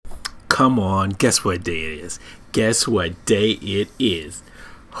come on. Guess what day it is? Guess what day it is?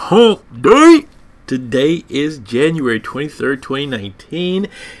 Hump day! Today is January 23rd, 2019.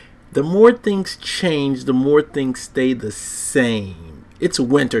 The more things change, the more things stay the same. It's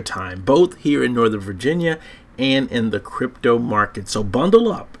winter time, both here in Northern Virginia and in the crypto market. So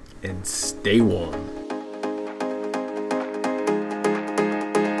bundle up and stay warm.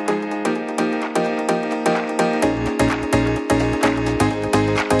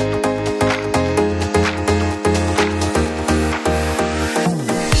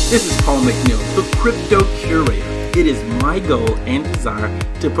 This is Paul McNeil, the Crypto Curator. It is my goal and desire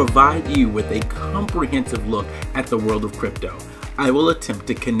to provide you with a comprehensive look at the world of crypto. I will attempt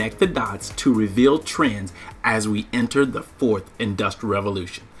to connect the dots to reveal trends as we enter the fourth industrial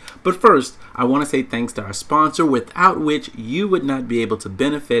revolution. But first, I want to say thanks to our sponsor, without which you would not be able to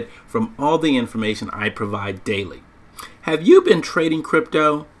benefit from all the information I provide daily. Have you been trading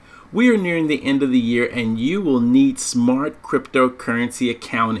crypto? We are nearing the end of the year and you will need smart cryptocurrency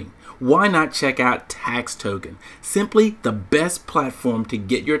accounting. Why not check out Tax Token? Simply the best platform to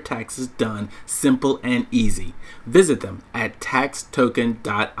get your taxes done, simple and easy. Visit them at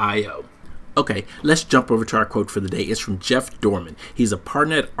taxtoken.io. Okay, let's jump over to our quote for the day. It's from Jeff Dorman. He's a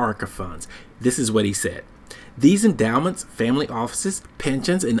partner at Arca Funds. This is what he said. These endowments, family offices,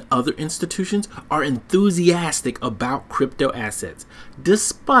 pensions, and other institutions are enthusiastic about crypto assets,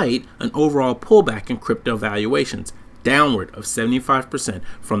 despite an overall pullback in crypto valuations, downward of 75%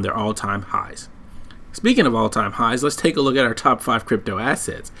 from their all-time highs. Speaking of all-time highs, let's take a look at our top 5 crypto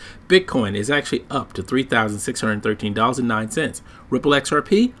assets. Bitcoin is actually up to $3,613.09. Ripple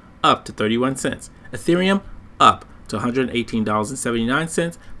XRP up to 31 cents. Ethereum up to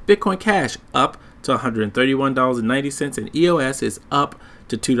 $118.79. Bitcoin Cash up to $131.90, and EOS is up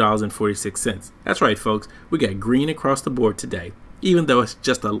to $2.46. That's right, folks. We got green across the board today, even though it's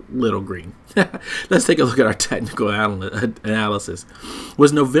just a little green. Let's take a look at our technical analysis.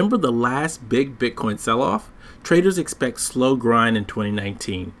 Was November the last big Bitcoin sell-off? Traders expect slow grind in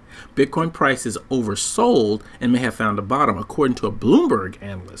 2019. Bitcoin price is oversold and may have found a bottom, according to a Bloomberg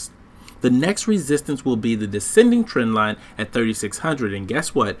analyst. The next resistance will be the descending trend line at 3,600, and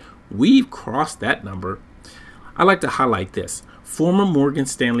guess what? We've crossed that number. I like to highlight this. Former Morgan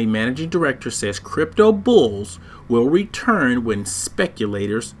Stanley managing director says crypto bulls will return when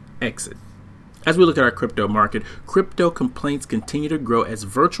speculators exit. As we look at our crypto market, crypto complaints continue to grow as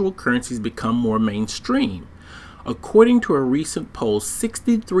virtual currencies become more mainstream. According to a recent poll,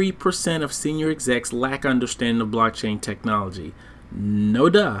 63% of senior execs lack understanding of blockchain technology. No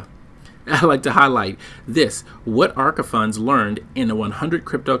duh. I like to highlight this, what Arca Funds learned in the 100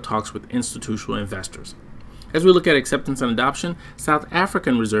 crypto talks with institutional investors. As we look at acceptance and adoption, South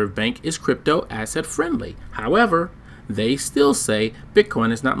African Reserve Bank is crypto asset friendly. However, they still say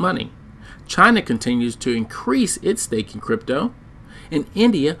Bitcoin is not money. China continues to increase its stake in crypto. In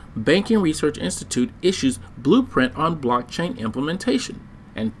India, Banking Research Institute issues blueprint on blockchain implementation.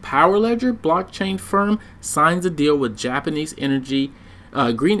 And Power Ledger blockchain firm signs a deal with Japanese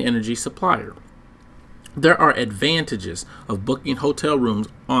green energy supplier. There are advantages of booking hotel rooms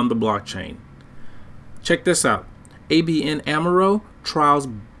on the blockchain. Check this out. ABN AMRO trials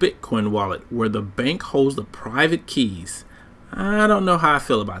Bitcoin wallet where the bank holds the private keys. I don't know how I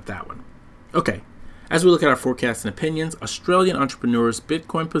feel about that one. Okay, as we look at our forecasts and opinions, Australian entrepreneur's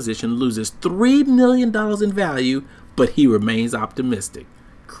Bitcoin position loses $3 million in value, but he remains optimistic.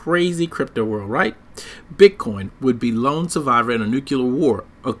 Crazy crypto world, right? Bitcoin would be lone survivor in a nuclear war,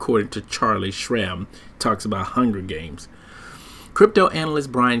 according to Charlie Schramm. Talks about Hunger Games. Crypto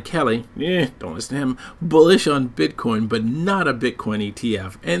analyst Brian Kelly, don't listen to him, bullish on Bitcoin, but not a Bitcoin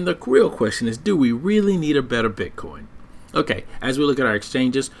ETF. And the real question is, do we really need a better Bitcoin? Okay, as we look at our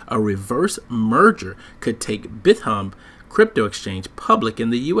exchanges, a reverse merger could take Bithumb crypto exchange public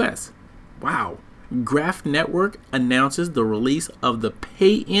in the US. Wow. Graph Network announces the release of the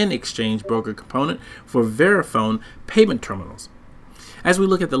pay-in exchange broker component for Verifone payment terminals. As we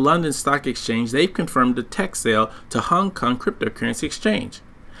look at the London Stock Exchange, they've confirmed a tech sale to Hong Kong cryptocurrency exchange.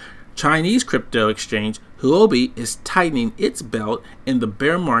 Chinese crypto exchange Huobi is tightening its belt in the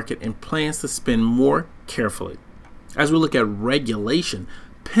bear market and plans to spend more carefully. As we look at regulation,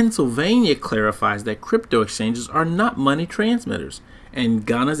 Pennsylvania clarifies that crypto exchanges are not money transmitters, and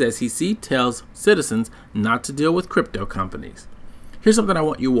Ghana's SEC tells citizens not to deal with crypto companies. Here's something I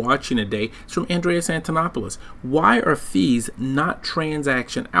want you watching today. It's from Andreas Antonopoulos. Why are fees not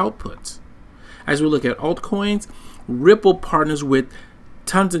transaction outputs? As we look at altcoins, Ripple partners with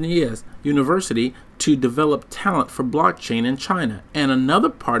Tanzania's university to develop talent for blockchain in China. And another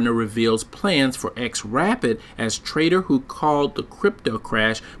partner reveals plans for XRapid as trader who called the crypto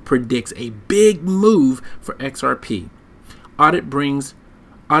crash predicts a big move for XRP. Audit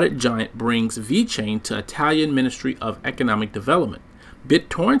giant brings VeChain to Italian Ministry of Economic Development.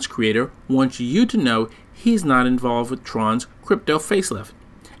 BitTorrent's creator wants you to know he's not involved with Tron's crypto facelift.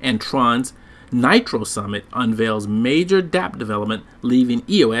 And Tron's Nitro Summit unveils major dApp development, leaving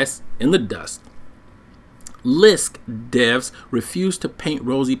EOS in the dust. Lisk devs refuse to paint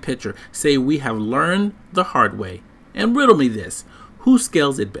rosy picture, say we have learned the hard way. And riddle me this, who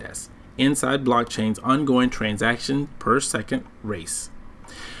scales it best? Inside blockchain's ongoing transaction per second race.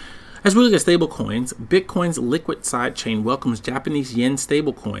 As we look at stablecoins, Bitcoin's liquid sidechain welcomes Japanese yen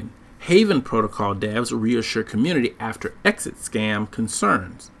stablecoin. Haven Protocol devs reassure community after exit scam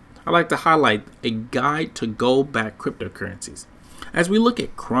concerns. I'd like to highlight a guide to gold-backed cryptocurrencies. As we look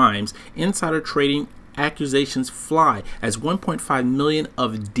at crimes, insider trading accusations fly as 1.5 million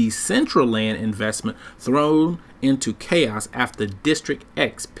of Decentraland investment thrown into chaos after District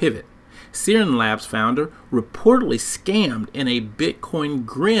X pivot. Serum Labs founder reportedly scammed in a Bitcoin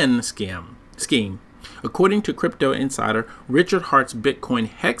grin scheme. According to Crypto Insider, Richard Hart's Bitcoin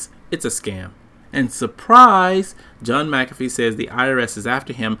Hex, it's a scam. And surprise, John McAfee says the IRS is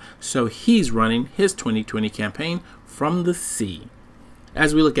after him, so he's running his 2020 campaign from the sea.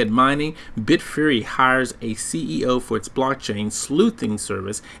 As we look at mining, Bitfury hires a CEO for its blockchain sleuthing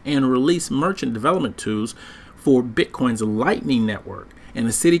service and release merchant development tools for Bitcoin's Lightning Network. And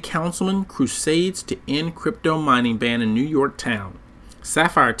a city councilman crusades to end crypto mining ban in New York town.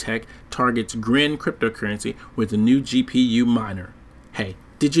 Sapphire Tech targets Grin cryptocurrency with a new GPU miner. Hey,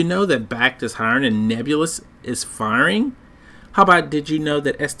 did you know that Bakkt is hiring and Nebulous is firing? How about did you know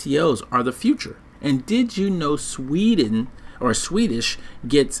that STOs are the future? And did you know Swedish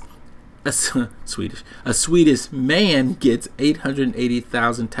gets a Swedish man gets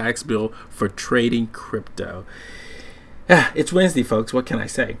 $880,000 tax bill for trading crypto? It's Wednesday, folks. What can I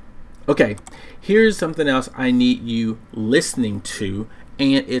say? Okay, here's something else I need you listening to,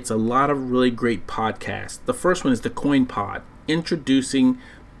 and it's a lot of really great podcasts. The first one is the Coin Pod, introducing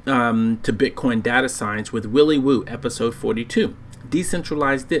to Bitcoin data science with Willy Woo, episode 42.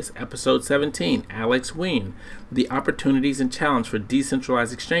 Decentralize This, episode 17, Alex Wien, the opportunities and challenge for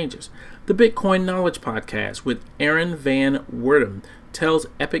decentralized exchanges. The Bitcoin Knowledge Podcast with Aaron Van Wertum tells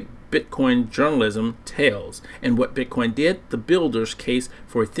epic Bitcoin journalism tales and what Bitcoin did, the builder's case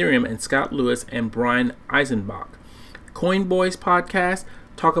for Ethereum, and Scott Lewis and Brian Eisenbach. Coin Boys Podcast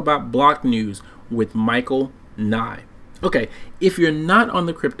talk about block news with Michael Nye. Okay, if you're not on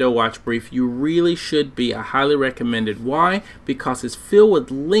the Crypto Watch Brief, you really should be. I highly recommend it. Why? Because it's filled with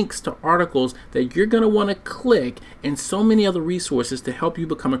links to articles that you're going to want to click and so many other resources to help you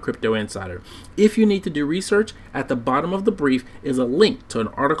become a crypto insider. If you need to do research, at the bottom of the brief is a link to an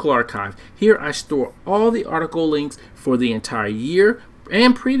article archive. Here I store all the article links for the entire year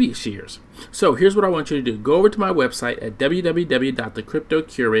and previous years. So here's what I want you to do. Go over to my website at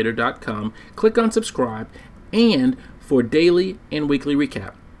www.thecryptocurator.com, click on subscribe, and for daily and weekly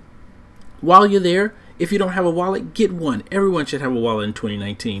recap. While you're there, if you don't have a wallet, get one. Everyone should have a wallet in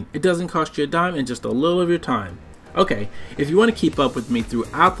 2019. It doesn't cost you a dime and just a little of your time. Okay, if you want to keep up with me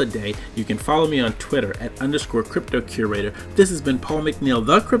throughout the day, you can follow me on Twitter at _CryptoCurator. This has been Paul McNeil,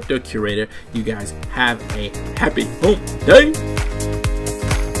 the Crypto Curator. You guys have a happy hump day.